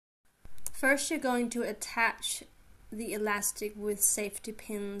First, you're going to attach the elastic with safety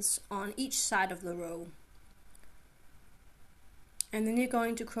pins on each side of the row. And then you're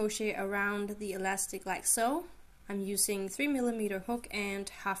going to crochet around the elastic like so. I'm using 3mm hook and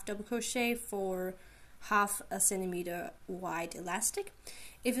half double crochet for 1/2 centimeter wide elastic.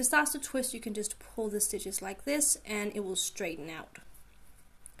 If it starts to twist, you can just pull the stitches like this and it will straighten out.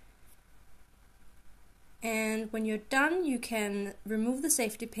 And when you're done, you can remove the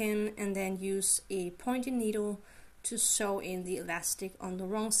safety pin and then use a pointing needle to sew in the elastic on the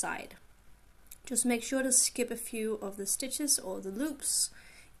wrong side. Just make sure to skip a few of the stitches or the loops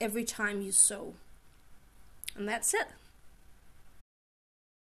every time you sew. And that's it.